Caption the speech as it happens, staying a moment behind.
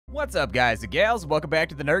What's up, guys and gals? Welcome back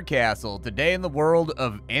to the Nerd Castle. Today in the world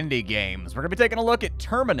of indie games, we're going to be taking a look at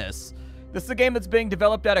Terminus. This is a game that's being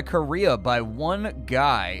developed out of Korea by one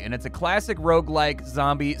guy, and it's a classic roguelike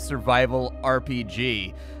zombie survival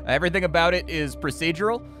RPG. Everything about it is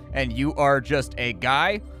procedural, and you are just a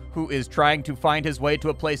guy who is trying to find his way to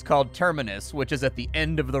a place called Terminus, which is at the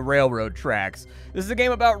end of the railroad tracks. This is a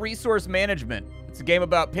game about resource management. It's a game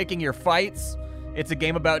about picking your fights. It's a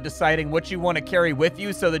game about deciding what you want to carry with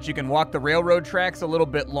you so that you can walk the railroad tracks a little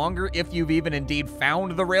bit longer if you've even indeed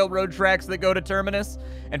found the railroad tracks that go to Terminus,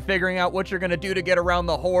 and figuring out what you're going to do to get around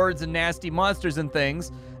the hordes and nasty monsters and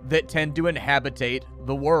things that tend to inhabitate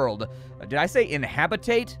the world. Did I say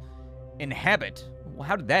inhabitate? Inhabit. Well,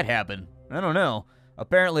 how did that happen? I don't know.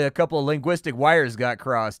 Apparently a couple of linguistic wires got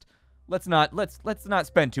crossed. Let's not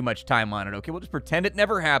spend too much time on it, okay? We'll just pretend it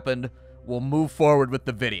never happened. We'll move forward with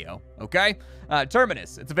the video, okay?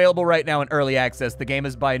 Terminus, it's available right now in early access. The game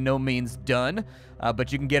is by no means done,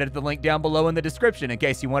 but you can get it at the link down below in the description in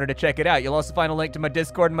case you wanted to check it out. You'll also find a link to my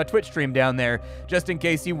Discord and my Twitch stream down there, just in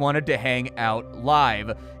case you wanted to hang out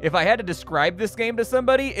live. If I had to describe this game to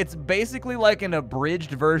somebody, it's basically like an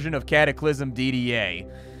abridged version of Cataclysm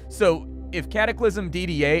DDA. So, if Cataclysm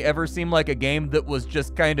DDA ever seemed like a game that was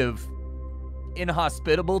just kind of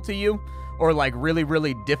inhospitable to you, or like really,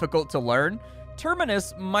 really difficult to learn,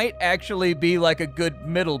 Terminus might actually be like a good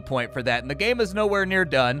middle point for that. And the game is nowhere near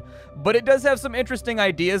done, but it does have some interesting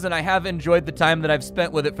ideas, and I have enjoyed the time that I've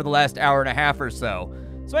spent with it for the last hour and a half or so.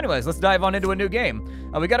 So anyways, let's dive on into a new game.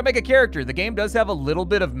 We gotta make a character. The game does have a little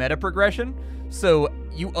bit of meta progression, so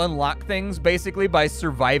you unlock things basically by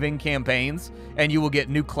surviving campaigns, and you will get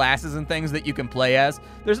new classes and things that you can play as.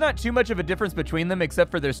 There's not too much of a difference between them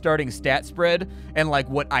except for their starting stat spread and like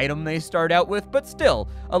what item they start out with, but still,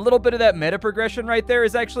 a little bit of that meta progression right there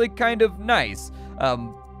is actually kind of nice.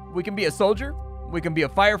 We can be a soldier, we can be a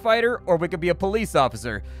firefighter, or we can be a police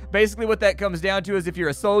officer. Basically what that comes down to is if you're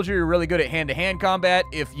a soldier, you're really good at hand-to-hand combat.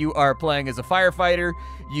 If you are playing as a firefighter,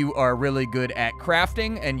 you are really good at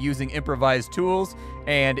crafting and using improvised tools.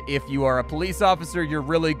 And if you are a police officer, you're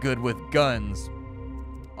really good with guns.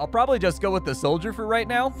 I'll probably just go with the soldier for right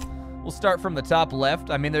now. We'll start from the top left.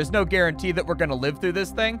 I mean, there's no guarantee that we're going to live through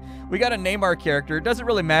this thing. We got to name our character. It doesn't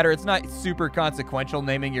really matter. It's not super consequential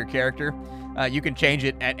naming your character. You can change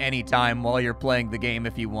it at any time while you're playing the game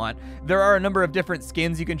if you want. There are a number of different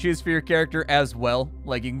skins you can choose for your character as well.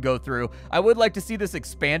 Like, you can go through. I would like to see this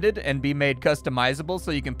expanded and be made customizable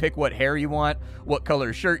so you can pick what hair you want, what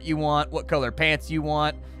color shirt you want, what color pants you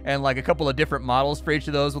want, and like a couple of different models for each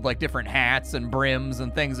of those with like different hats and brims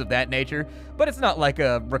and things of that nature. But it's not like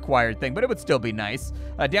a required thing, but it would still be nice.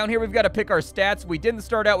 Down here we've got to pick our stats. We didn't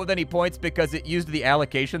start out with any points because it used the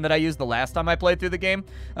allocation that I used the last time I played through the game.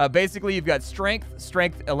 Basically you've got strength.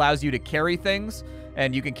 Strength allows you to carry things,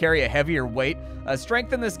 and you can carry a heavier weight.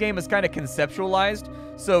 Strength in this game is kind of conceptualized,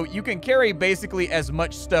 so you can carry basically as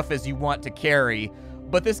much stuff as you want to carry.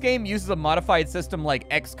 But this game uses a modified system like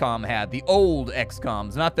XCOM had, the old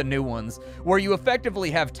XCOMs, not the new ones, where you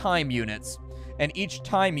effectively have time units, and each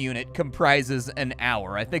time unit comprises an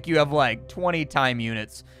hour. I think you have like 20 time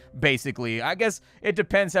units, basically. I guess it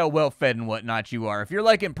depends how well fed and whatnot you are. If you're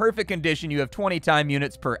like in perfect condition, you have 20 time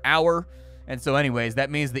units per hour. And so anyways, that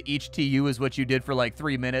means that each TU is what you did for like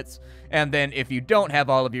 3 minutes. And then if you don't have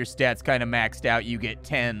all of your stats kind of maxed out, you get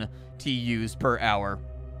 10 TUs per hour.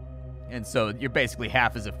 And so you're basically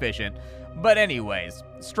half as efficient. But anyways,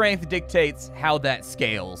 strength dictates how that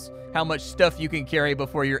scales, how much stuff you can carry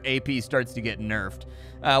before your AP starts to get nerfed.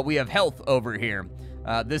 We have health over here.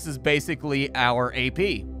 This is basically our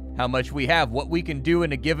AP, how much we have, what we can do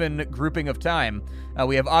in a given grouping of time.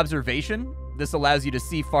 We have observation. This allows you to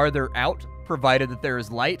see farther out, provided that there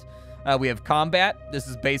is light. We have combat. This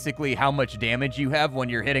is basically how much damage you have when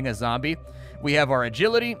you're hitting a zombie. We have our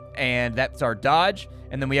agility, and that's our dodge.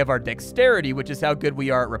 And then we have our dexterity, which is how good we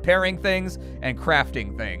are at repairing things and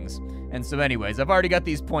crafting things. And so anyways, I've already got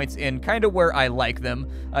these points in kind of where I like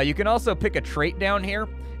them. You can also pick a trait down here.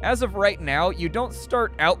 As of right now, you don't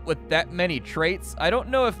start out with that many traits. I don't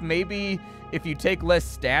know if maybe if you take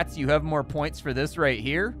less stats, you have more points for this right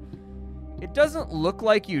here. It doesn't look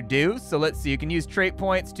like you do, so let's see. You can use trait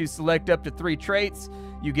points to select up to 3 traits.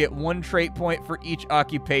 You get 1 trait point for each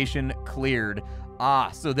occupation cleared.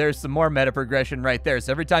 So there's some more meta progression right there.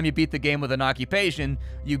 So every time you beat the game with an occupation,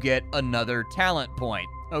 you get another talent point.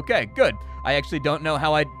 Okay, good. I actually don't know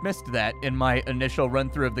how I missed that in my initial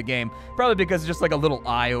run-through of the game. Probably because it's just like a little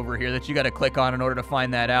eye over here that you got to click on in order to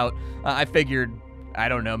find that out. I figured, I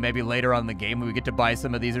don't know, maybe later on in the game we get to buy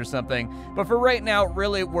some of these or something. But for right now,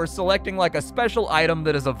 really, we're selecting like a special item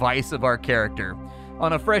that is a vice of our character.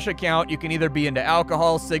 On a fresh account, you can either be into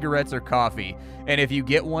alcohol, cigarettes, or coffee. And if you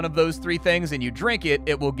get one of those three things and you drink it,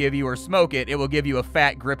 it will give you, or smoke it, it will give you a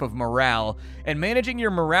fat grip of morale. And managing your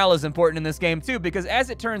morale is important in this game too, because as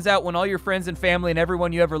it turns out, when all your friends and family and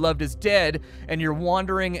everyone you ever loved is dead, and you're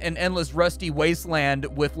wandering an endless rusty wasteland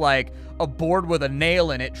with like a board with a nail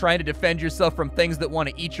in it, trying to defend yourself from things that want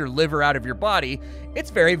to eat your liver out of your body, it's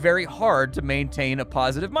very, very hard to maintain a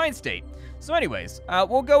positive mind state. So anyways,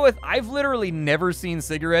 we'll go with, I've literally never seen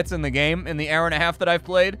cigarettes in the game in the hour and a half that I've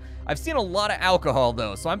played. I've seen a lot of alcohol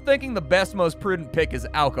though, so I'm thinking the best, most prudent pick is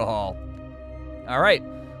alcohol. All right,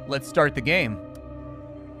 let's start the game.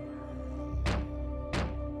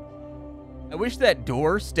 I wish that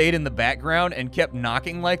door stayed in the background and kept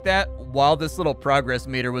knocking like that while this little progress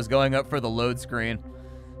meter was going up for the load screen.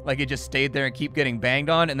 Like it just stayed there and keep getting banged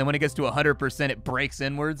on, and then when it gets to 100%, it breaks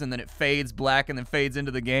inwards, and then it fades black and then fades into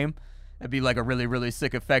the game. That'd be like a really, really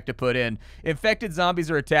sick effect to put in. Infected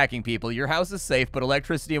zombies are attacking people. Your house is safe, but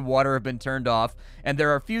electricity and water have been turned off, and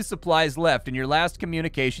there are few supplies left. In your last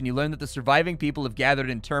communication, you learn that the surviving people have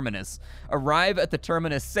gathered in Terminus. Arrive at the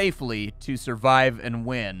Terminus safely to survive and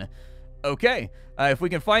win. Okay, if we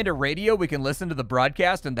can find a radio, we can listen to the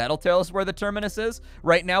broadcast, and that'll tell us where the Terminus is.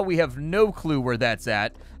 Right now, we have no clue where that's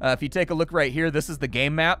at. If you take a look right here, this is the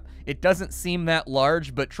game map. It doesn't seem that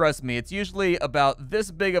large, but trust me, it's usually about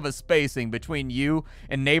this big of a spacing between you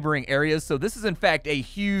and neighboring areas. So this is, in fact, a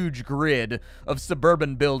huge grid of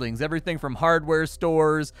suburban buildings. Everything from hardware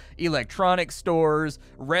stores, electronic stores,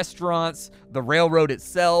 restaurants, the railroad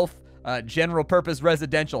itself, general purpose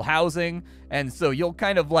residential housing, and so you'll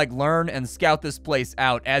kind of like learn and scout this place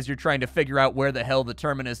out as you're trying to figure out where the hell the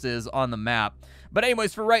Terminus is on the map. But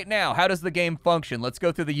anyways, for right now, how does the game function? Let's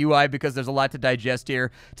go through the UI because there's a lot to digest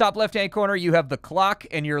here. Top left-hand corner, you have the clock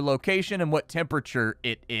and your location and what temperature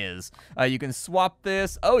it is. You can swap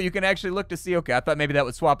this. Oh, you can actually look to see. Okay, I thought maybe that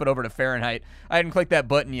would swap it over to Fahrenheit. I hadn't clicked that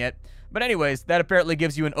button yet. But anyways, that apparently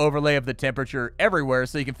gives you an overlay of the temperature everywhere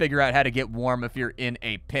so you can figure out how to get warm if you're in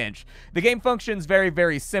a pinch. The game functions very,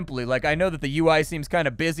 very simply. Like, I know that the UI seems kind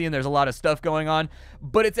of busy and there's a lot of stuff going on,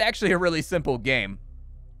 but it's actually a really simple game.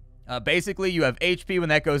 Basically, you have HP. When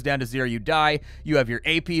that goes down to 0, you die. You have your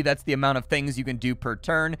AP. That's the amount of things you can do per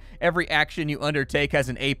turn. Every action you undertake has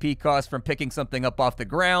an AP cost, from picking something up off the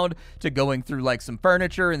ground to going through like some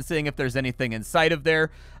furniture and seeing if there's anything inside of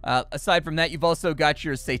there. Aside from that, you've also got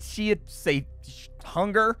your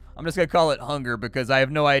hunger. I'm just going to call it hunger because I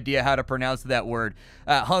have no idea how to pronounce that word.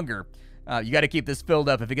 Hunger. You got to keep this filled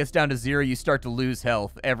up. If it gets down to 0, you start to lose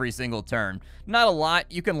health every single turn. Not a lot.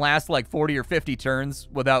 You can last like 40 or 50 turns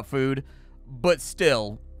without food, but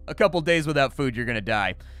still, a couple days without food, you're going to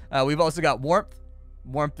die. We've also got warmth.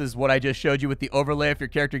 Warmth is what I just showed you with the overlay. If your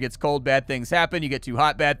character gets cold, bad things happen. You get too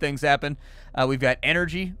hot, bad things happen. We've got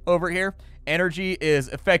energy over here. Energy is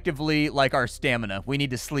effectively like our stamina. We need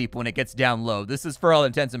to sleep when it gets down low. This is, for all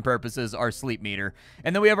intents and purposes, our sleep meter.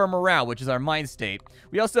 And then we have our morale, which is our mind state.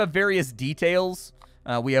 We also have various details.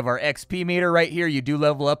 We have our XP meter right here. You do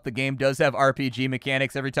level up. The game does have RPG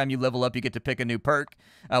mechanics. Every time you level up, you get to pick a new perk.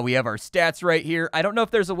 We have our stats right here. I don't know if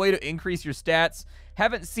there's a way to increase your stats.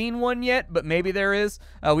 Haven't seen one yet, but maybe there is.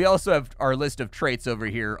 We also have our list of traits over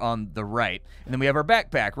here on the right. And then we have our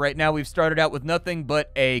backpack. Right now, we've started out with nothing but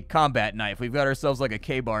a combat knife. We've got ourselves like a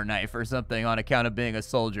K-bar knife or something on account of being a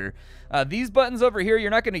soldier. These buttons over here, you're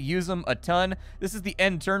not going to use them a ton. This is the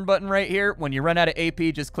end turn button right here. When you run out of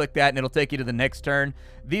AP, just click that and it'll take you to the next turn.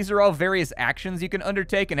 These are all various actions you can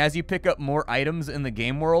undertake, and as you pick up more items in the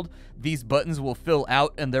game world, these buttons will fill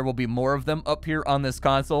out and there will be more of them up here on this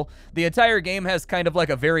console. The entire game has kind of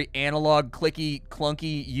like a very analog, clicky,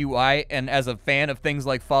 clunky UI, and as a fan of things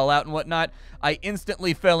like Fallout and whatnot, I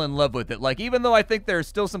instantly fell in love with it. Like, even though I think there's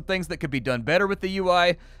still some things that could be done better with the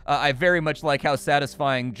UI, I very much like how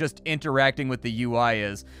satisfying just interacting with the UI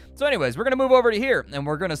is. So anyways, we're going to move over to here, and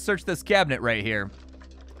we're going to search this cabinet right here.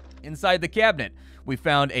 Inside the cabinet, we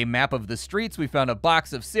found a map of the streets, we found a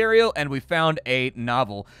box of cereal, and we found a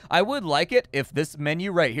novel. I would like it if this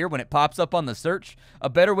menu right here, when it pops up on the search, a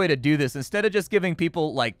better way to do this, instead of just giving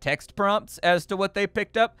people like text prompts as to what they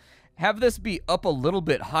picked up, have this be up a little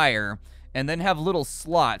bit higher, and then have little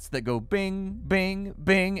slots that go bing, bing,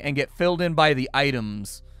 bing, and get filled in by the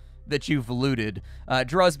items that you've looted.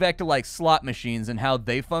 Draws back to like slot machines and how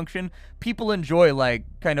they function. People enjoy like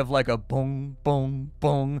kind of like a bong, bong,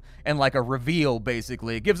 bong, and like a reveal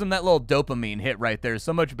basically. It gives them that little dopamine hit right there.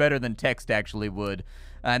 So much better than text actually would.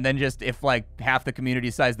 And then just if like half the community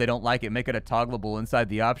decides they don't like it, make it a toggleable inside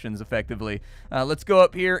the options effectively. Let's go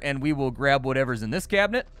up here and we will grab whatever's in this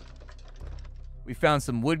cabinet. We found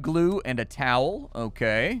some wood glue and a towel.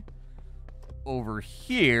 Okay. Over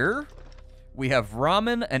here, We have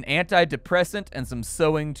ramen, an antidepressant, and some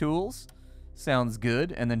sewing tools. Sounds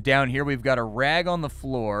good. And then down here, we've got a rag on the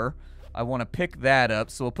floor. I want to pick that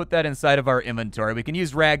up, so we'll put that inside of our inventory. We can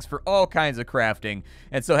use rags for all kinds of crafting,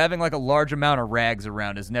 and so having like a large amount of rags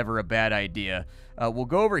around is never a bad idea. We'll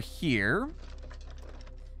go over here,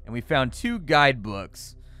 and we found 2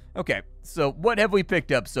 guidebooks. Okay, so what have we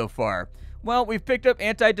picked up so far? Well, we've picked up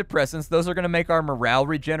antidepressants. Those are going to make our morale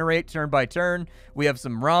regenerate turn by turn. We have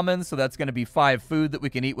some ramen, so that's going to be 5 food that we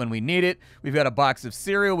can eat when we need it. We've got a box of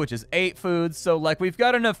cereal, which is 8 foods, so like we've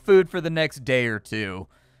got enough food for the next day or 2.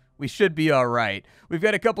 We should be all right. We've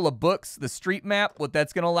got a couple of books. The street map, what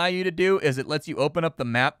that's going to allow you to do is it lets you open up the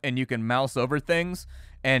map and you can mouse over things,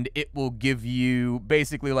 and it will give you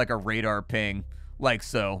basically like a radar ping, like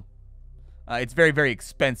so. It's very, very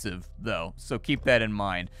expensive, though, so keep that in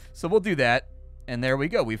mind. So we'll do that, and there we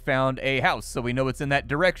go. We found a house, so we know it's in that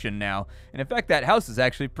direction now. And in fact, that house is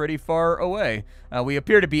actually pretty far away. We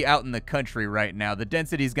appear to be out in the country right now. The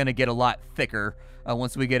density is going to get a lot thicker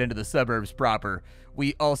once we get into the suburbs proper.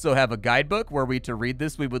 We also have a guidebook where to read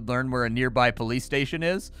this, we would learn where a nearby police station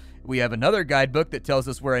is. We have another guidebook that tells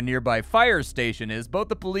us where a nearby fire station is. Both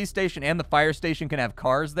the police station and the fire station can have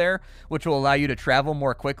cars there, which will allow you to travel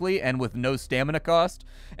more quickly and with no stamina cost.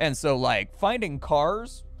 And so, like, finding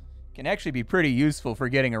cars can actually be pretty useful for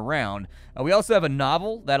getting around. We also have a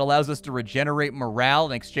novel that allows us to regenerate morale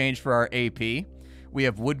in exchange for our AP. We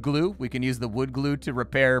have wood glue. We can use the wood glue to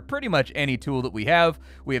repair pretty much any tool that we have.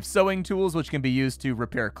 We have sewing tools, which can be used to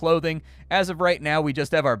repair clothing. As of right now, we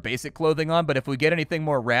just have our basic clothing on, but if we get anything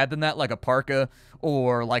more rad than that, like a parka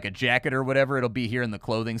or like a jacket or whatever, it'll be here in the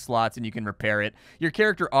clothing slots and you can repair it. Your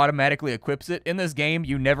character automatically equips it. In this game,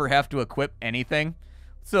 you never have to equip anything.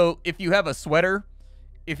 So if you have a sweater,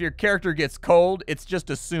 if your character gets cold, it's just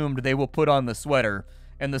assumed they will put on the sweater,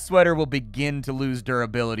 and the sweater will begin to lose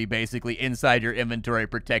durability, basically, inside your inventory,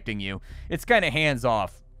 protecting you. It's kind of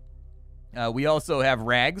hands-off. We also have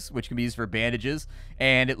rags, which can be used for bandages,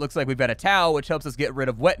 and it looks like we've got a towel, which helps us get rid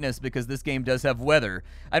of wetness, because this game does have weather.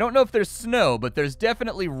 I don't know if there's snow, but there's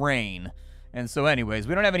definitely rain. And so anyways,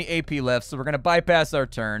 we don't have any AP left, so we're going to bypass our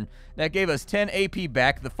turn. That gave us 10 AP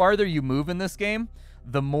back. The farther you move in this game,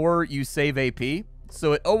 the more you save AP.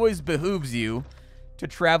 So it always behooves you to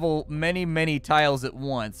travel many, many tiles at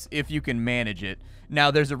once if you can manage it. Now,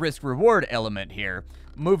 there's a risk-reward element here.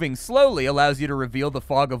 Moving slowly allows you to reveal the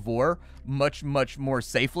fog of war much, much more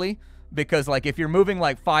safely, because, like, if you're moving,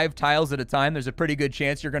 like, 5 tiles at a time, there's a pretty good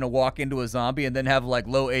chance you're going to walk into a zombie and then have, like,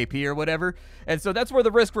 low AP or whatever. And so that's where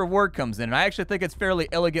the risk-reward comes in, and I actually think it's fairly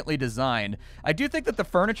elegantly designed. I do think that the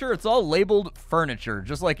furniture, it's all labeled furniture,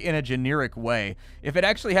 just, like, in a generic way. If it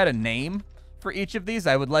actually had a name for each of these,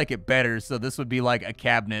 I would like it better. So this would be like a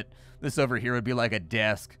cabinet. This over here would be like a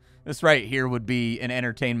desk. This right here would be an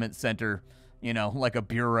entertainment center, you know, like a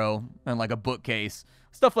bureau and like a bookcase.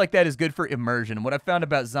 Stuff like that is good for immersion. And what I've found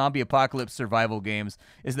about zombie apocalypse survival games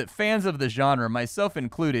is that fans of the genre, myself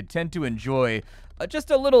included, tend to enjoy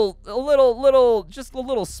just a little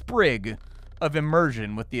sprig of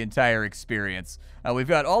immersion with the entire experience. We've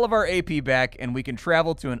got all of our AP back, and we can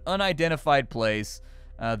travel to an unidentified place.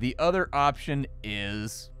 The other option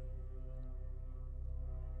is...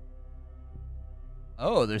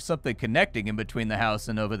 Oh, there's something connecting in between the house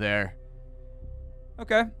and over there.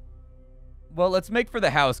 Okay. Well, let's make for the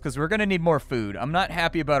house, because we're going to need more food. I'm not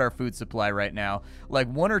happy about our food supply right now. Like,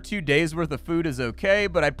 1 or 2 days worth of food is okay,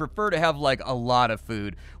 but I'd prefer to have, like, a lot of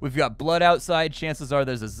food. We've got blood outside. Chances are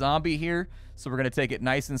there's a zombie here, so we're going to take it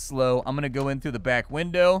nice and slow. I'm going to go in through the back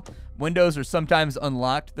window. Windows are sometimes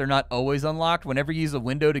unlocked. They're not always unlocked. Whenever you use a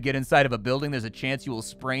window to get inside of a building, there's a chance you will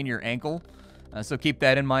sprain your ankle. So keep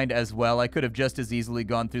that in mind as well. I could have just as easily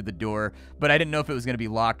gone through the door, but I didn't know if it was going to be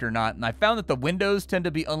locked or not. And I found that the windows tend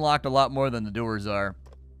to be unlocked a lot more than the doors are.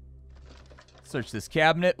 Search this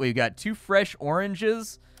cabinet. We've got 2 fresh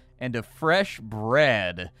oranges and a fresh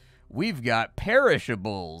bread. We've got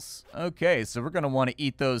perishables. Okay, so we're going to want to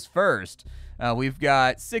eat those first. We've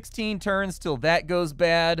got 16 turns till that goes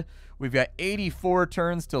bad. We've got 84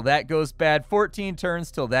 turns till that goes bad. 14 turns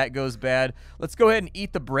till that goes bad. Let's go ahead and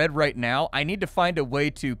eat the bread right now. I need to find a way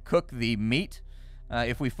to cook the meat.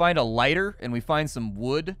 If we find a lighter and we find some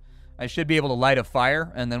wood, I should be able to light a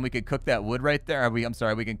fire, and then we could cook that wood right there. I'm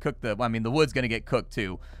sorry, we can cook the... I mean, the wood's going to get cooked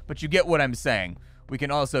too, but you get what I'm saying. We can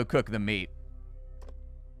also cook the meat.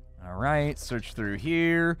 All right, search through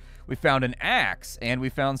here. We found an axe, and we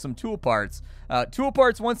found some tool parts. Tool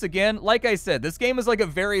parts, once again, like I said, this game is like a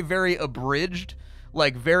very, very abridged,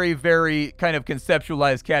 like very, very kind of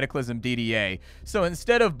conceptualized Cataclysm DDA. So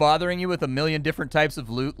instead of bothering you with a million different types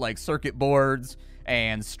of loot, like circuit boards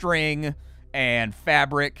and string and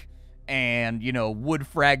fabric and, you know, wood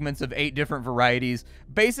fragments of 8 different varieties.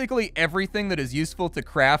 Basically, everything that is useful to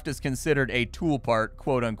craft is considered a tool part,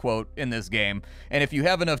 quote unquote, in this game. And if you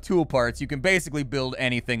have enough tool parts, you can basically build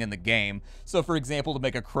anything in the game. So, for example, to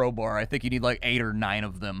make a crowbar, I think you need like 8 or 9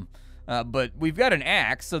 of them. But we've got an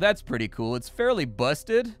axe, so that's pretty cool. It's fairly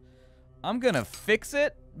busted. I'm gonna fix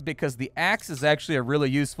it because the axe is actually a really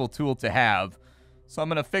useful tool to have. So I'm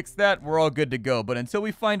gonna fix that. We're all good to go. But until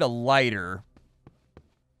we find a lighter,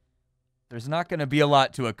 there's not going to be a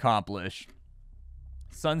lot to accomplish.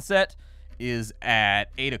 Sunset is at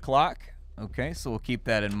 8 o'clock. Okay, so we'll keep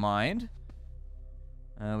that in mind.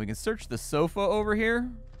 We can search the sofa over here.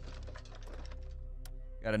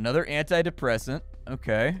 Got another antidepressant.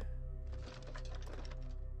 Okay.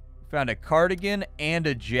 Found a cardigan and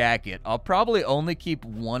a jacket. I'll probably only keep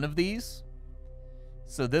one of these.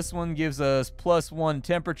 So this one gives us +1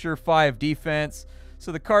 temperature, 5 defense.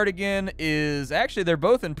 So the cardigan is, actually, they're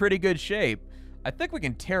both in pretty good shape. I think we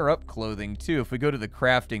can tear up clothing, too, if we go to the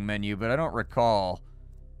crafting menu, but I don't recall.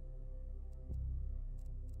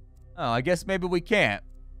 Oh, I guess maybe we can't.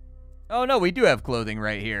 Oh, no, we do have clothing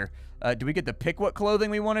right here. Do we get to pick what clothing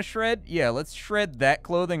we want to shred? Yeah, let's shred that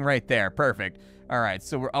clothing right there. Perfect. All right,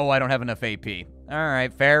 so we're, oh, I don't have enough AP. All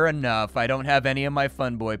right, fair enough. I don't have any of my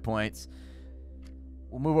fun boy points.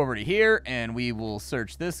 We'll move over to here, and we will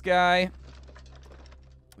search this guy.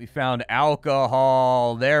 We found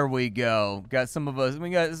alcohol. There we go. Got some of us. We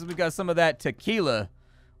got some of that tequila.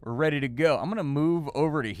 We're ready to go. I'm gonna move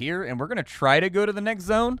over to here, and we're gonna try to go to the next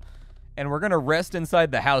zone, and we're gonna rest inside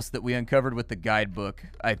the house that we uncovered with the guidebook,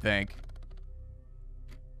 I think.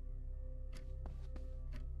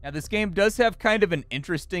 Now, this game does have kind of an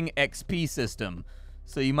interesting XP system.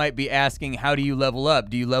 So you might be asking, how do you level up?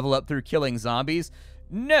 Do you level up through killing zombies?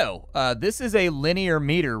 No. This is a linear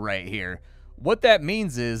meter right here. What that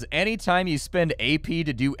means is anytime you spend AP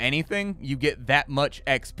to do anything, you get that much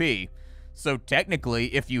XP. So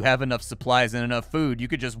technically, if you have enough supplies and enough food, you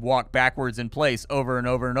could just walk backwards in place over and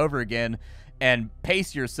over and over again and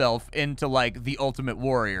pace yourself into, like, the ultimate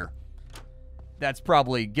warrior. That's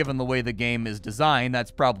probably, given the way the game is designed,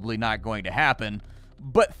 that's probably not going to happen.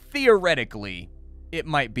 But theoretically, it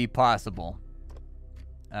might be possible.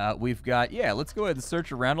 We've got, yeah, let's go ahead and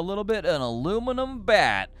search around a little bit. An aluminum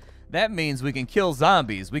bat. That means we can kill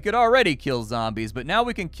zombies. We could already kill zombies, but now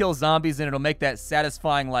we can kill zombies and it'll make that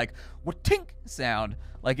satisfying, like, tink sound.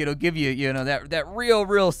 Like, it'll give you, you know, that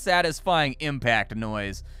real satisfying impact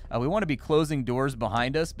noise. We want to be closing doors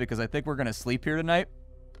behind us because I think we're going to sleep here tonight.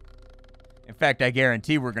 In fact, I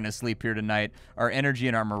guarantee we're going to sleep here tonight. Our energy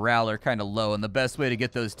and our morale are kind of low, and the best way to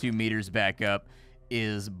get those 2 meters back up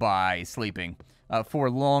is by sleeping. For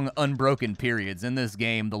long, unbroken periods. In this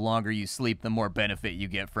game, the longer you sleep, the more benefit you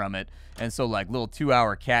get from it. And so, like, little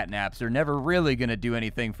 2-hour cat naps are never really going to do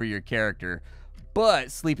anything for your character.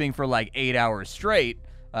 But sleeping for, like, 8 hours straight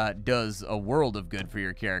does a world of good for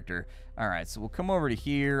your character. All right, so we'll come over to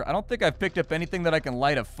here. I don't think I've picked up anything that I can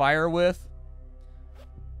light a fire with.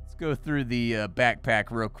 Let's go through the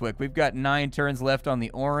backpack real quick. We've got 9 turns left on the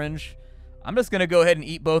orange. I'm just going to go ahead and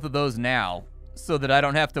eat both of those now so that I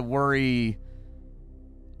don't have to worry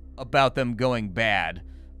about them going bad.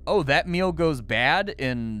 Oh, that meal goes bad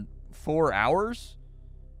in 4 hours?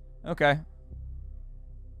 Okay.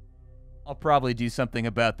 I'll probably do something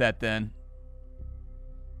about that then.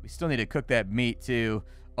 We still need to cook that meat too.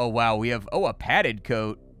 Oh, wow, we have, oh, a padded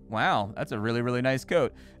coat. Wow, that's a really nice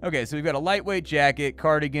coat. Okay, so we've got a lightweight jacket,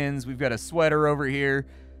 cardigans, we've got a sweater over here.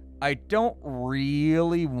 I don't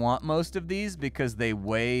really want most of these because they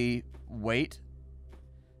weigh weight.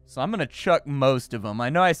 So I'm going to chuck most of them. I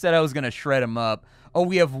know I said I was going to shred them up. Oh,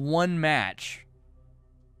 we have 1 match.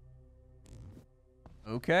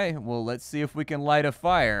 Okay, well, let's see if we can light a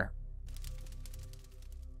fire.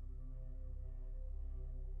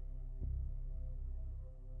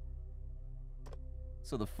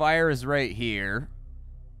 So the fire is right here.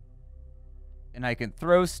 And I can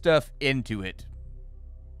throw stuff into it.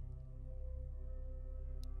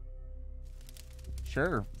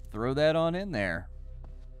 Sure, throw that on in there.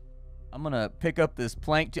 I'm going to pick up this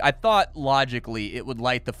plank. I thought, logically, it would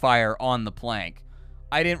light the fire on the plank.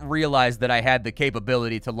 I didn't realize that I had the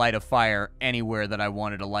capability to light a fire anywhere that I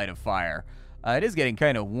wanted to light a fire. It is getting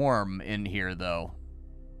kind of warm in here, though.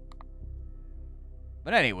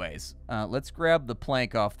 But anyways, let's grab the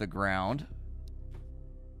plank off the ground.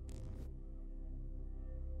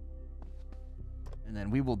 And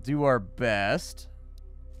then we will do our best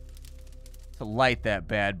to light that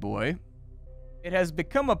bad boy. It has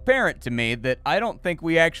become apparent to me that I don't think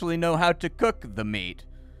we actually know how to cook the meat.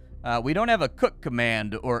 We don't have a cook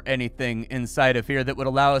command or anything inside of here that would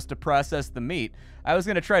allow us to process the meat. I was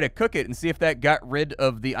going to try to cook it and see if that got rid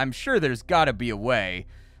of the... I'm sure there's got to be a way.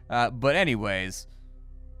 But anyways,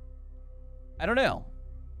 I don't know.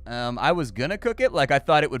 I was going to cook it, like I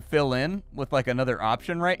thought it would fill in with like another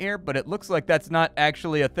option right here, but it looks like that's not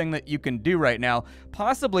actually a thing that you can do right now.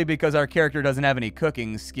 Possibly because our character doesn't have any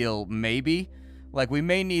cooking skill, maybe. Like, we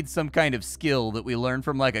may need some kind of skill that we learn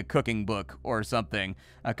from, like, a cooking book or something.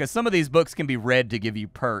 Because some of these books can be read to give you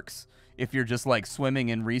perks if you're just, like, swimming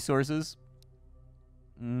in resources.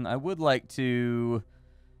 I would like to...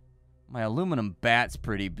 My aluminum bat's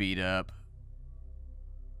pretty beat up.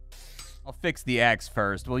 I'll fix the axe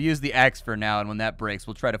first. We'll use the axe for now, and when that breaks,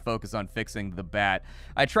 we'll try to focus on fixing the bat.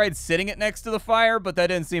 I tried sitting it next to the fire, but that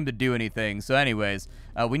didn't seem to do anything. So anyways,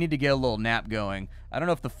 we need to get a little nap going. I don't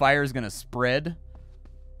know if the fire is going to spread,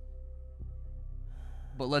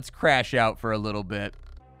 but let's crash out for a little bit.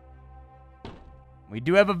 We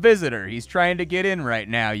do have a visitor. He's trying to get in right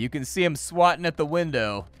now. You can see him swatting at the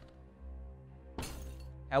window.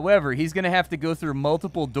 However, he's going to have to go through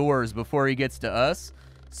multiple doors before he gets to us.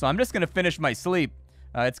 So I'm just going to finish my sleep.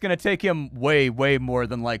 It's going to take him way, way more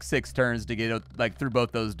than like 6 turns to get like through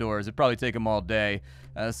both those doors. It'd probably take him all day.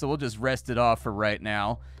 So we'll just rest it off for right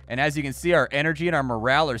now. And as you can see, our energy and our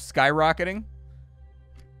morale are skyrocketing.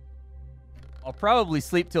 I'll probably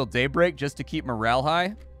sleep till daybreak just to keep morale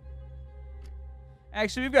high.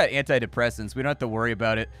 Actually, we've got antidepressants. We don't have to worry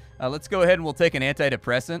about it. Let's go ahead and we'll take an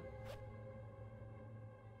antidepressant.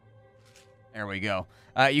 There we go.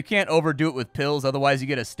 You can't overdo it with pills, otherwise you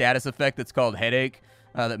get a status effect that's called headache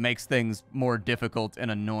that makes things more difficult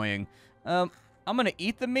and annoying. I'm going to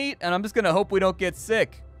eat the meat, and I'm just going to hope we don't get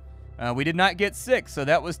sick. We did not get sick, so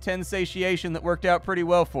that was 10 satiation that worked out pretty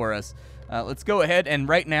well for us. Let's go ahead, and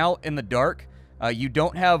right now, in the dark, you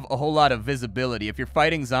don't have a whole lot of visibility. If you're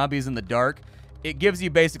fighting zombies in the dark, it gives you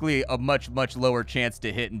basically a much, much lower chance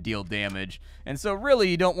to hit and deal damage. And so really,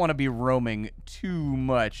 you don't want to be roaming too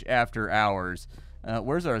much after hours.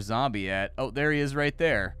 Where's our zombie at? Oh, there he is right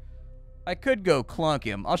there. I could go clunk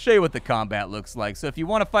him. I'll show you what the combat looks like. So if you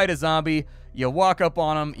want to fight a zombie, you walk up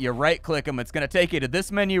on him, you right-click him. It's going to take you to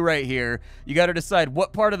this menu right here. You got to decide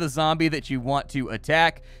what part of the zombie that you want to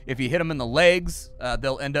attack. If you hit them in the legs,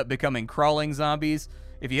 they'll end up becoming crawling zombies.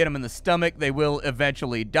 If you hit them in the stomach, they will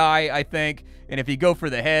eventually die, I think. And if you go for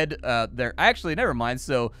the head, they're... Actually, never mind.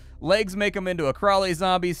 So legs make them into a crawly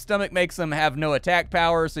zombie. Stomach makes them have no attack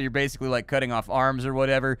power, so you're basically like cutting off arms or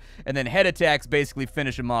whatever. And then head attacks basically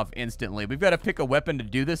finish them off instantly. We've got to pick a weapon to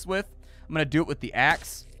do this with. I'm going to do it with the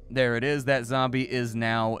axe. There it is. That zombie is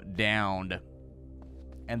now downed.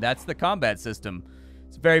 And that's the combat system.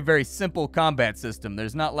 It's a very, very simple combat system.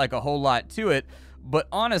 There's not like a whole lot to it. But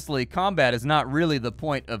honestly, combat is not really the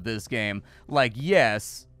point of this game. Like,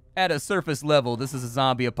 yes, at a surface level, this is a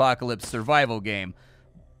zombie apocalypse survival game.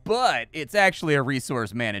 But it's actually a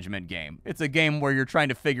resource management game. It's a game where you're trying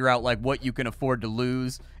to figure out like what you can afford to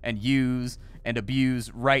lose and use and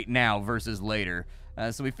abuse right now versus later.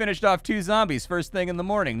 So we finished off 2 zombies first thing in the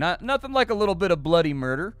morning. Nothing like a little bit of bloody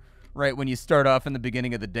murder right when you start off in the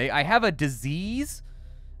beginning of the day. I have a disease?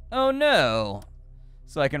 Oh no.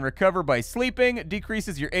 So I can recover by sleeping. It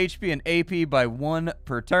decreases your HP and AP by 1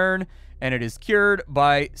 per turn, and it is cured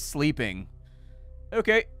by sleeping.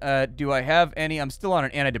 Okay, do I have any? I'm still on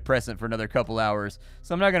an antidepressant for another couple hours,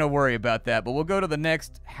 so I'm not going to worry about that, but we'll go to the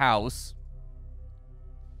next house.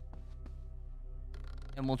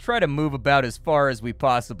 And we'll try to move about as far as we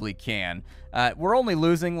possibly can. We're only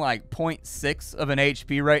losing like 0.6 of an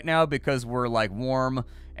HP right now because we're like warm,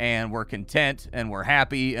 and we're content, and we're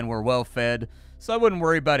happy, and we're well fed. So I wouldn't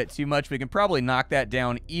worry about it too much. We can probably knock that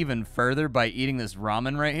down even further by eating this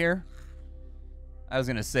ramen right here. I was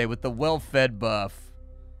going to say, with the well-fed buff,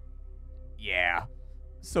 yeah.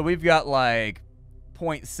 So we've got like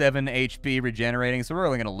 0.7 HP regenerating, so we're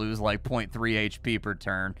only going to lose like 0.3 HP per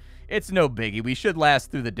turn. It's no biggie. We should last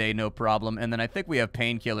through the day, no problem. And then I think we have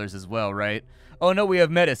painkillers as well, right? Oh, no, we have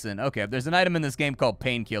medicine. Okay, there's an item in this game called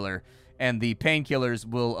painkiller. And the painkillers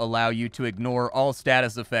will allow you to ignore all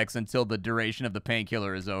status effects until the duration of the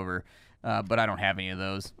painkiller is over. But I don't have any of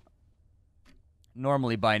those.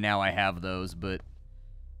 Normally by now I have those, but...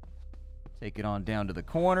 Take it on down to the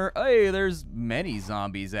corner. Hey, there's many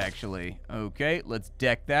zombies, actually. Okay, let's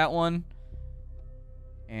deck that one.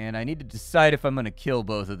 And I need to decide if I'm going to kill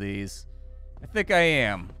both of these. I think I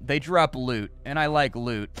am. They drop loot, and I like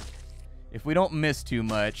loot. If we don't miss too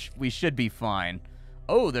much, we should be fine.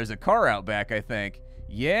 Oh, there's a car out back, I think.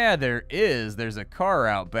 Yeah, there is. There's a car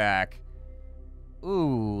out back.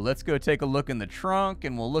 Ooh, let's go take a look in the trunk,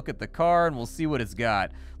 and we'll look at the car, and we'll see what it's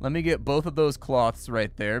got. Let me get both of those cloths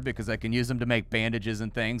right there, because I can use them to make bandages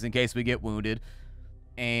and things in case we get wounded.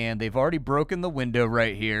 And they've already broken the window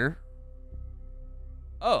right here.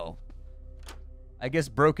 Oh. I guess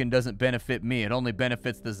broken doesn't benefit me. It only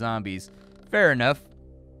benefits the zombies. Fair enough.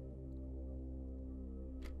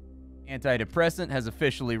 Antidepressant has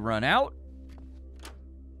officially run out.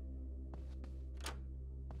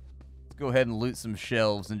 Let's go ahead and loot some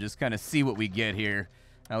shelves and just kind of see what we get here.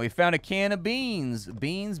 We found a can of beans.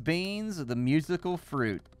 Beans, the musical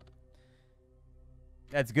fruit.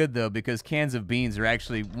 That's good, though, because cans of beans are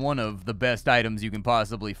actually one of the best items you can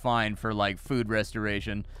possibly find for, like, food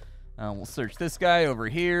restoration. We'll search this guy over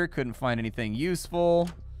here. Couldn't find anything useful.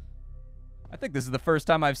 I think this is the first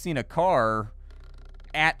time I've seen a car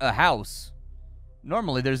at a house.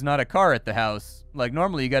 Normally, there's not a car at the house. Like,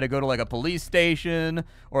 normally you got to go to, like, a police station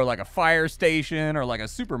or, like, a fire station or, like, a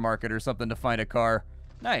supermarket or something to find a car.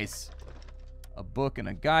 Nice. A book and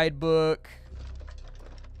a guidebook.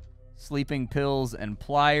 Sleeping pills and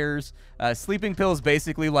pliers. Sleeping pills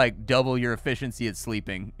basically, like, double your efficiency at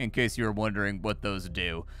sleeping, in case you were wondering what those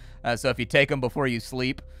do. So if you take them before you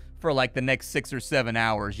sleep, for like the next 6 or 7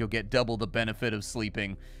 hours, you'll get double the benefit of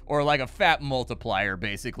sleeping. Or like a fat multiplier,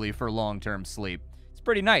 basically, for long-term sleep. It's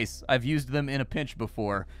pretty nice. I've used them in a pinch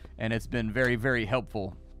before, and it's been very, very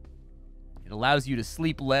helpful. It allows you to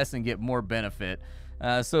sleep less and get more benefit.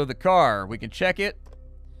 So the car, we can check it.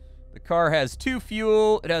 The car has 2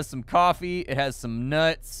 fuel, it has some coffee, it has some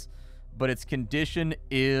nuts, but its condition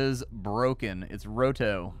is broken. It's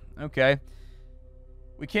roto. Okay.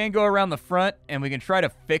 We can go around the front, and we can try to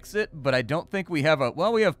fix it, but I don't think we have a...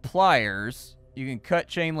 Well, we have pliers. You can cut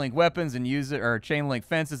chain link weapons and use it, or chain link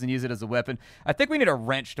fences and use it as a weapon. I think we need a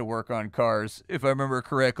wrench to work on cars, if I remember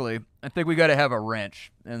correctly. I think we got to have a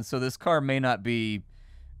wrench, and so this car may not be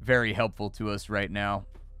very helpful to us right now.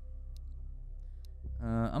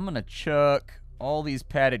 I'm going to chuck all these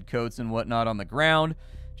padded coats and whatnot on the ground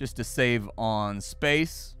just to save on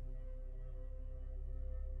space.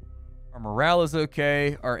 Our morale is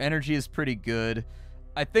okay. Our energy is pretty good.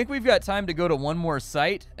 I think we've got time to go to one more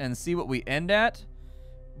site and see what we end at,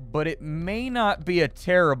 but it may not be a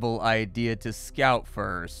terrible idea to scout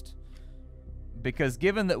first, because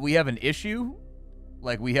given that we have an issue,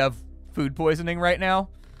 like we have food poisoning right now,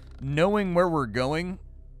 knowing where we're going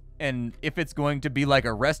and if it's going to be like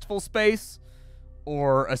a restful space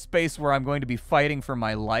or a space where I'm going to be fighting for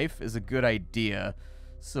my life is a good idea.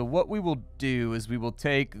 So what we will do is we will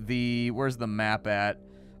take the... Where's the map at?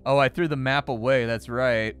 Oh, I threw the map away. That's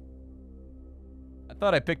right. I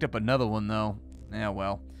thought I picked up another one, though. Yeah,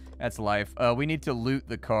 well, that's life. We need to loot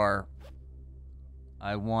the car.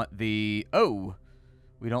 I want the... Oh!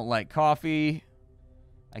 We don't like coffee.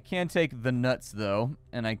 I can take the nuts, though,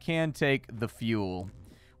 and I can take the fuel.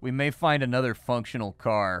 We may find another functional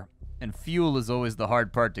car, and fuel is always the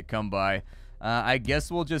hard part to come by. I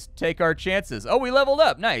guess we'll just take our chances. Oh, we leveled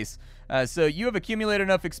up. Nice. So you have accumulated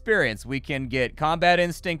enough experience. We can get Combat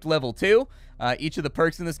Instinct level 2. Each of the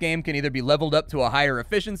perks in this game can either be leveled up to a higher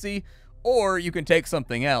efficiency, or you can take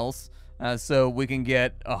something else. So we can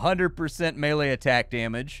get 100% melee attack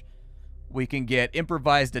damage. We can get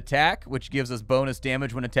Improvised Attack, which gives us bonus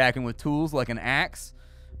damage when attacking with tools like an axe.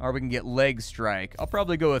 Or we can get Leg Strike. I'll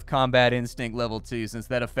probably go with Combat Instinct level 2 since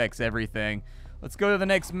that affects everything. Let's go to the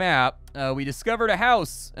next map. We discovered a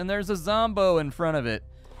house, and there's a Zombo in front of it.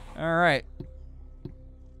 All right.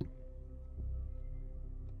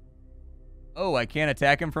 Oh, I can't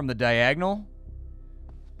attack him from the diagonal?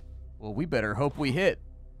 Well, we better hope we hit.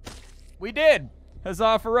 We did!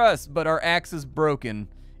 Huzzah for us, but our axe is broken.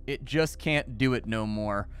 It just can't do it no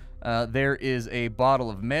more. There is a bottle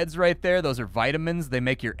of meds right there. Those are vitamins. They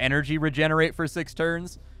make your energy regenerate for 6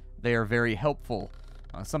 turns. They are very helpful.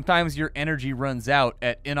 Sometimes your energy runs out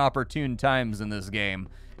at inopportune times in this game.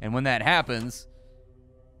 And when that happens,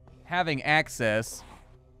 having access...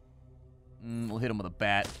 we'll hit him with a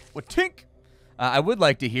bat. What-tink! I would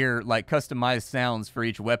like to hear, like, customized sounds for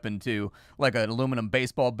each weapon, too. Like an aluminum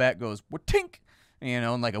baseball bat goes, what-tink! You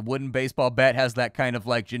know, and like a wooden baseball bat has that kind of,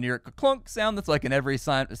 like, generic clunk sound that's like in every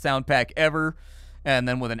sound pack ever. And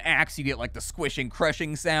then with an axe, you get, like, the squishing,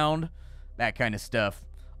 crushing sound. That kind of stuff.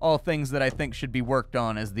 All things that I think should be worked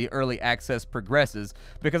on as the early access progresses,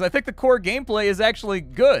 because I think the core gameplay is actually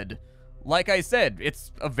good. Like I said,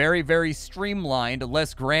 it's a very, very streamlined,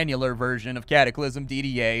 less granular version of Cataclysm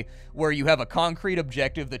DDA, where you have a concrete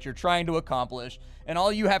objective that you're trying to accomplish, and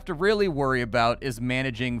all you have to really worry about is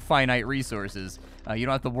managing finite resources. You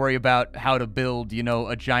don't have to worry about how to build, you know,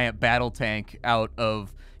 a giant battle tank out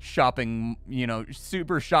of shopping, you know,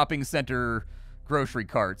 super shopping center grocery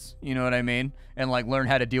carts. You know what I mean? And like learn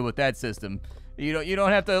how to deal with that system. You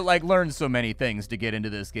don't have to like learn so many things to get into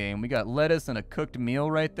this game. We got lettuce and a cooked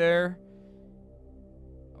meal right there.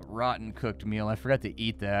 A rotten cooked meal. I forgot to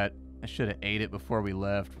eat that. I should have ate it before we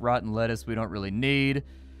left. Rotten lettuce we don't really need.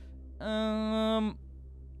 I'll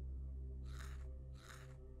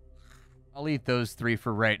eat those 3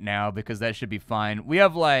 for right now because that should be fine. We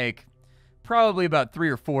have like probably about 3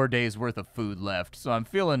 or 4 days worth of food left, so I'm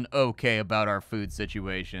feeling okay about our food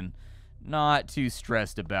situation. Not too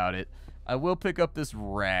stressed about it. I will pick up this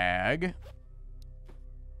rag.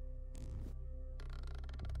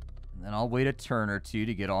 And then I'll wait a turn or two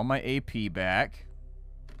to get all my AP back.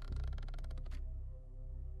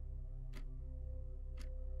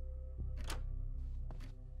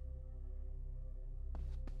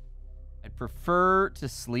 I'd prefer to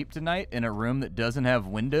sleep tonight in a room that doesn't have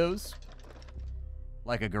windows.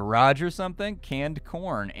 Like a garage or something. Canned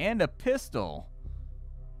corn and a pistol.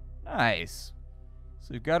 Nice.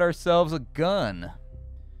 So we've got ourselves a gun.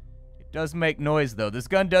 It does make noise, though. This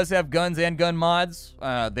gun does have guns and gun mods.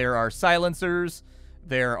 There are silencers.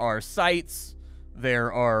 There are sights.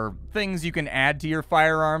 There are things you can add to your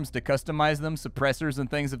firearms to customize them, suppressors and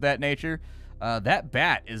things of that nature. That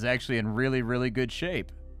bat is actually in really, really good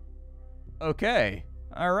shape. Okay.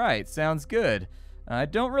 All right. Sounds good. I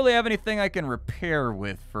don't really have anything I can repair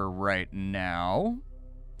with for right now.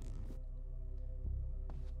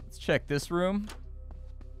 Let's check this room.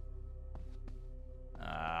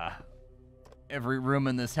 Every room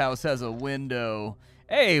in this house has a window.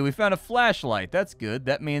 Hey, we found a flashlight. That's good.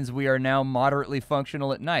 That means we are now moderately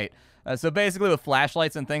functional at night. So basically with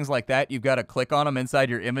flashlights and things like that, you've got to click on them inside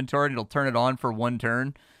your inventory and it'll turn it on for 1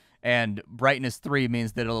 turn. And brightness 3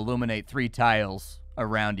 means that it'll illuminate 3 tiles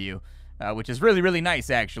around you, which is really, really nice,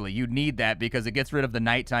 actually. You need that because it gets rid of the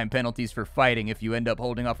nighttime penalties for fighting if you end up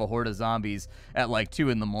holding off a horde of zombies at like 2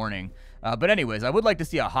 in the morning. But anyways, I would like to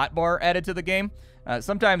see a hotbar added to the game.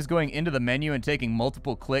 Sometimes going into the menu and taking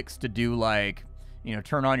multiple clicks to do like, you know,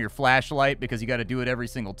 turn on your flashlight because you got to do it every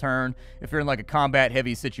single turn. If you're in like a combat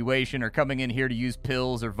heavy situation or coming in here to use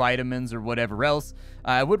pills or vitamins or whatever else,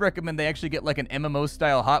 I would recommend they actually get like an MMO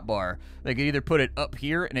style hotbar. They could either put it up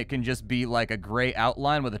here and it can just be like a gray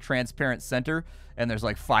outline with a transparent center, and there's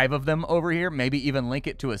like 5 of them over here. Maybe even link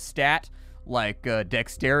it to a stat like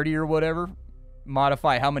dexterity or whatever.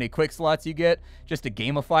 Modify how many quick slots you get just to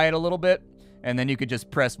gamify it a little bit. And then you could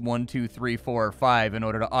just press 1, 2, 3, 4, or 5 in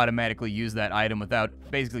order to automatically use that item without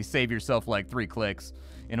basically save yourself like 3 clicks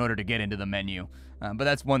in order to get into the menu. But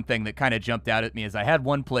that's one thing that kind of jumped out at me is I had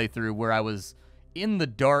one playthrough where I was in the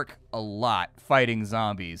dark a lot fighting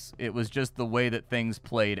zombies. It was just the way that things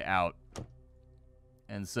played out.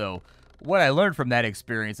 And so what I learned from that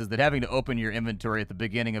experience is that having to open your inventory at the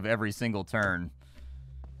beginning of every single turn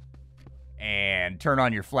and turn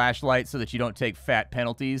on your flashlight so that you don't take fat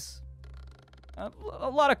penalties. A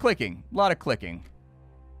lot of clicking.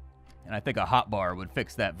 And I think a hotbar would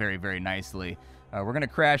fix that very, very nicely. We're going to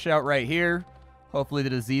crash out right here. Hopefully the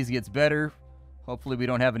disease gets better. Hopefully we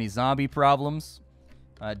don't have any zombie problems.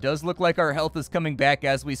 It does look like our health is coming back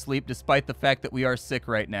as we sleep, despite the fact that we are sick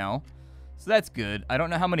right now. So that's good. I don't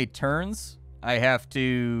know how many turns I have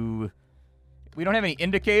to... We don't have any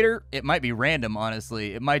indicator. It might be random,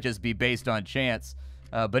 honestly. It might just be based on chance.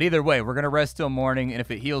 But either way, we're going to rest till morning, and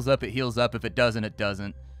if it heals up, it heals up. If it doesn't, it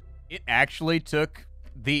doesn't. It actually took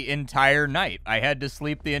the entire night. I had to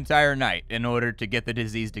sleep the entire night in order to get the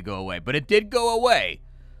disease to go away. But it did go away,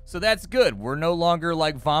 so that's good. We're no longer,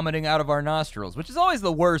 like, vomiting out of our nostrils, which is always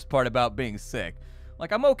the worst part about being sick.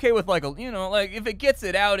 Like, I'm okay with, like, you know, like, if it gets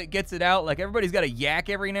it out, it gets it out. Like, everybody's got a yak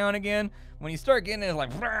every now and again. When you start getting it, like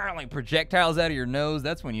projectiles out of your nose,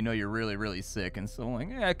 that's when you know you're really, really sick. And so,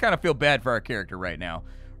 like, I kind of feel bad for our character right now.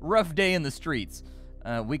 Rough day in the streets.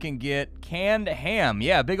 We can get canned ham.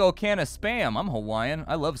 Yeah, big old can of Spam. I'm Hawaiian.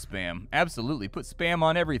 I love Spam. Absolutely. Put Spam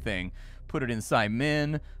on everything. Put it in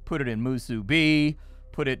saimin. Put it in musubi.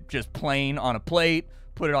 Put it just plain on a plate.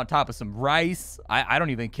 Put it on top of some rice. I don't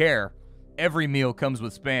even care. Every meal comes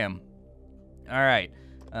with Spam. All right.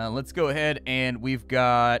 Let's go ahead and we've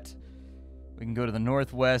got... We can go to the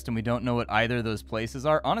northwest, and we don't know what either of those places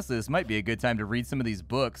are. Honestly, this might be a good time to read some of these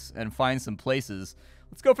books and find some places.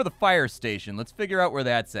 Let's go for the fire station. Let's figure out where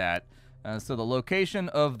that's at. So the location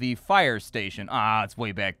of the fire station. It's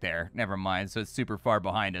way back there. Never mind. So it's super far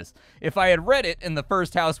behind us. If I had read it in the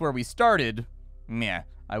first house where we started,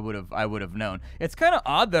 I would have known. It's kind of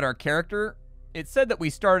odd that our character, it said that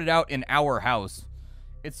we started out in our house.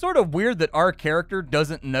 It's sort of weird that our character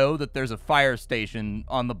doesn't know that there's a fire station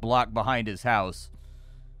on the block behind his house.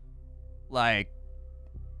 Like,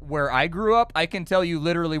 where I grew up, I can tell you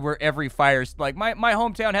literally where every fire, like my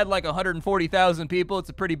hometown had like 140,000 people. It's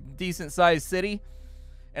a pretty decent sized city.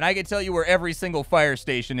 And I can tell you where every single fire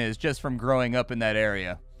station is just from growing up in that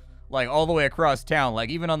area. Like all the way across town, like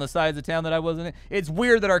even on the sides of town that I wasn't in. It's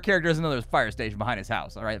weird that our character doesn't know there's a fire station behind his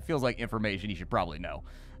house, all right? It feels like information you should probably know.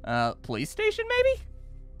 Police station, maybe?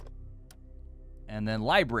 And then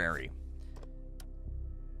library.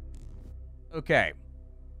 Okay,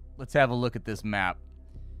 let's have a look at this map.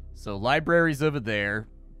 So library's over there.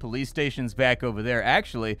 Police station's back over there.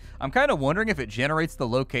 Actually, I'm kind of wondering if it generates the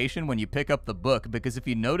location when you pick up the book, because if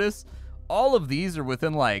you notice, all of these are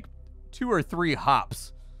within like 2 or 3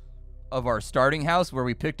 hops of our starting house where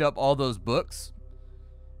we picked up all those books.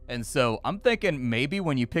 And so I'm thinking maybe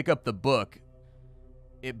when you pick up the book,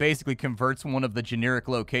 it basically converts one of the generic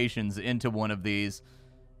locations into one of these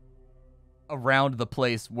around the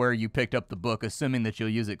place where you picked up the book, assuming that you'll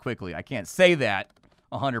use it quickly. I can't say that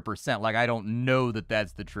 100%. Like, I don't know that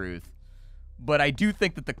that's the truth. But I do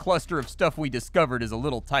think that the cluster of stuff we discovered is a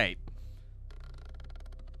little tight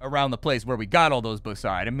around the place where we got all those books.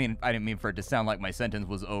 Sorry, I didn't mean for it to sound like my sentence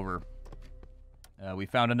was over. We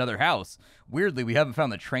found another house. Weirdly, we haven't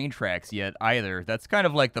found the train tracks yet either. That's kind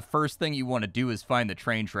of like the first thing you want to do is find the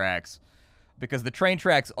train tracks, because the train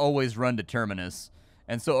tracks always run to Terminus.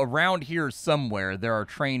 And so around here somewhere, there are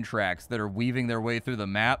train tracks that are weaving their way through the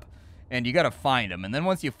map, and you got to find them. And then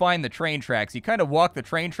once you find the train tracks, you kind of walk the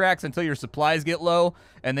train tracks until your supplies get low,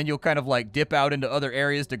 and then you'll kind of like dip out into other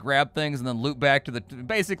areas to grab things and then loop back to the...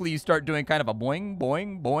 Basically, you start doing kind of a boing,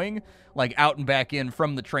 boing, boing, like out and back in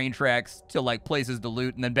from the train tracks to like places to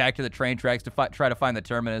loot, and then back to the train tracks to try to find the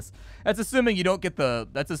Terminus. That's assuming you don't get the...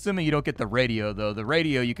 That's assuming you don't get the radio, though. The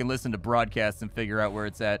radio, you can listen to broadcasts and figure out where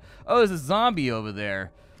it's at. Oh, there's a zombie over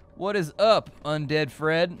there. What is up, Undead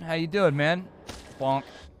Fred? How you doing, man? Bonk.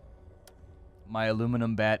 My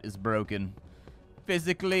aluminum bat is broken.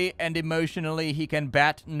 Physically and emotionally, he can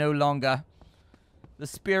bat no longer. The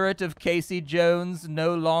spirit of Casey Jones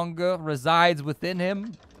no longer resides within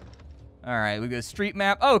him. All right, we got a street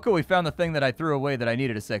map. Oh, cool, we found the thing that I threw away that I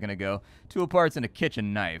needed a second ago. Tool parts and a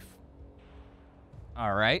kitchen knife.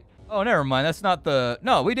 All right. Oh, never mind, that's not the...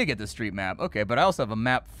 No, we did get the street map. Okay, but I also have a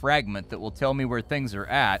map fragment that will tell me where things are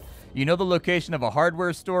at. You know the location of a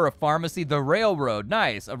hardware store, a pharmacy, the railroad.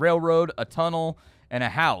 Nice. A railroad, a tunnel, and a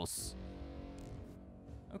house.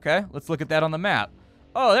 Okay, let's look at that on the map.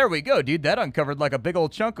 Oh, there we go, dude. That uncovered like a big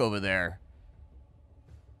old chunk over there.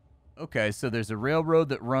 Okay, so there's a railroad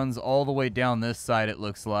that runs all the way down this side, it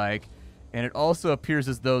looks like. And it also appears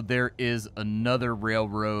as though there is another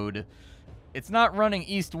railroad. It's not running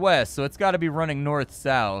east-west, so it's got to be running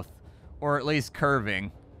north-south. Or at least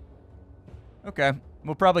curving. Okay.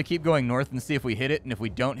 We'll probably keep going north and see if we hit it, and if we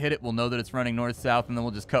don't hit it, we'll know that it's running north-south, and then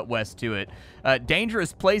we'll just cut west to it.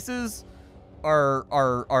 Dangerous places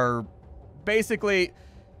are basically...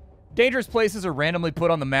 Dangerous places are randomly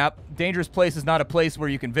put on the map. Dangerous place is not a place where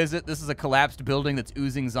you can visit. This is a collapsed building that's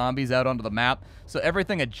oozing zombies out onto the map. So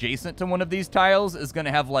everything adjacent to one of these tiles is going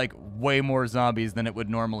to have, like, way more zombies than it would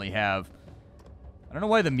normally have. I don't know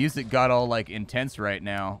why the music got all, like, intense right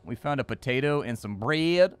now. We found a potato and some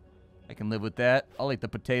bread. I can live with that. I'll eat the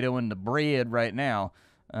potato and the bread right now.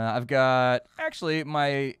 I've got... Actually,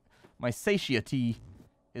 my satiety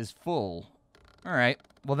is full. All right.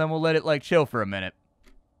 Well, then we'll let it, like, chill for a minute.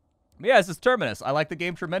 But yeah, this is Terminus. I like the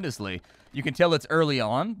game tremendously. You can tell it's early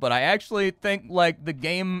on, but I actually think, like, the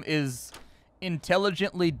game is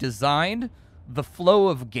intelligently designed. The flow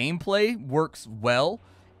of gameplay works well.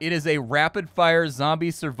 It is a rapid-fire zombie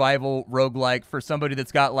survival roguelike for somebody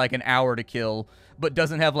that's got, like, an hour to kill, but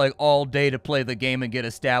doesn't have, like, all day to play the game and get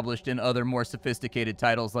established in other more sophisticated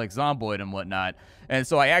titles like Zomboid and whatnot. And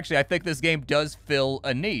so I think this game does fill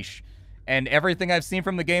a niche. And everything I've seen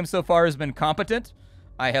from the game so far has been competent.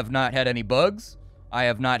 I have not had any bugs. I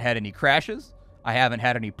have not had any crashes. I haven't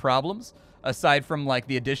had any problems. Aside from, like,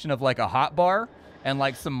 the addition of, like, a hotbar and,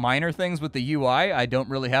 like, some minor things with the UI, I don't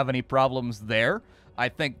really have any problems there. I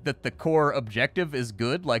think that the core objective is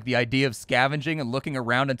good, like the idea of scavenging and looking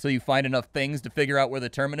around until you find enough things to figure out where the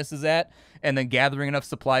Terminus is at, and then gathering enough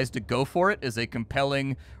supplies to go for it is a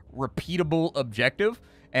compelling, repeatable objective.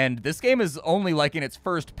 And this game is only, like, in its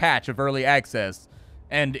first patch of early access,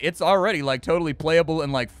 and it's already, like, totally playable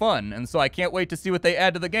and, like, fun, and so I can't wait to see what they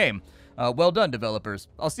add to the game. Well done, developers.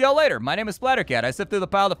 I'll see y'all later. My name is Splattercat. I sift through the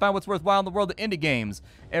pile to find what's worthwhile in the world of indie games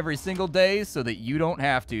every single day so that you don't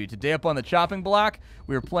have to. Today up on the chopping block,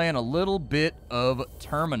 we are playing a little bit of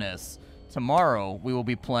Terminus. Tomorrow, we will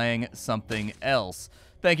be playing something else.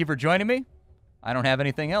 Thank you for joining me. I don't have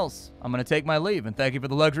anything else. I'm going to take my leave, and thank you for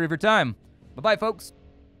the luxury of your time. Bye-bye, folks.